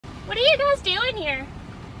What are you guys doing here?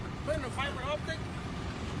 Putting a fiber optic.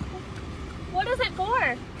 What is it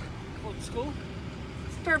for? For the school.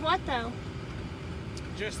 For what though?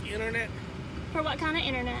 Just internet. For what kind of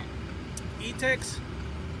internet? E-text.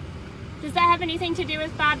 Does that have anything to do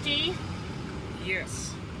with 5G?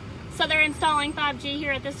 Yes. So they're installing 5G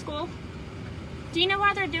here at this school? Do you know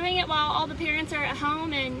why they're doing it while all the parents are at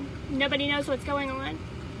home and nobody knows what's going on?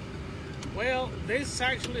 Well, this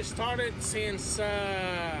actually started since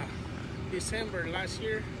December last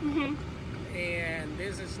year. Mm-hmm. And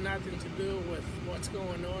this has nothing to do with what's going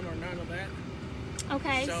on or none of that.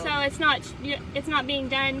 Okay, so it's not being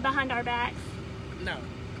done behind our backs? No.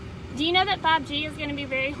 Do you know that 5G is going to be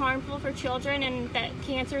very harmful for children and that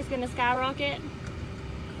cancer is going to skyrocket?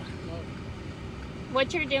 No.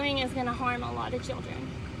 What you're doing is going to harm a lot of children.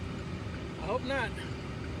 I hope not.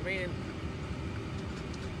 I mean,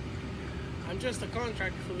 I'm just a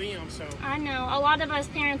contractor for them, so. I know. A lot of us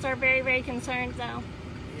parents are very, very concerned, though.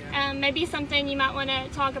 Yeah. Maybe something you might want to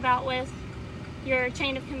talk about with your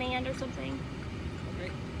chain of command or something.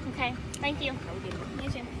 Okay. Okay. Thank you. Have a good one.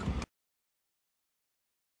 You too.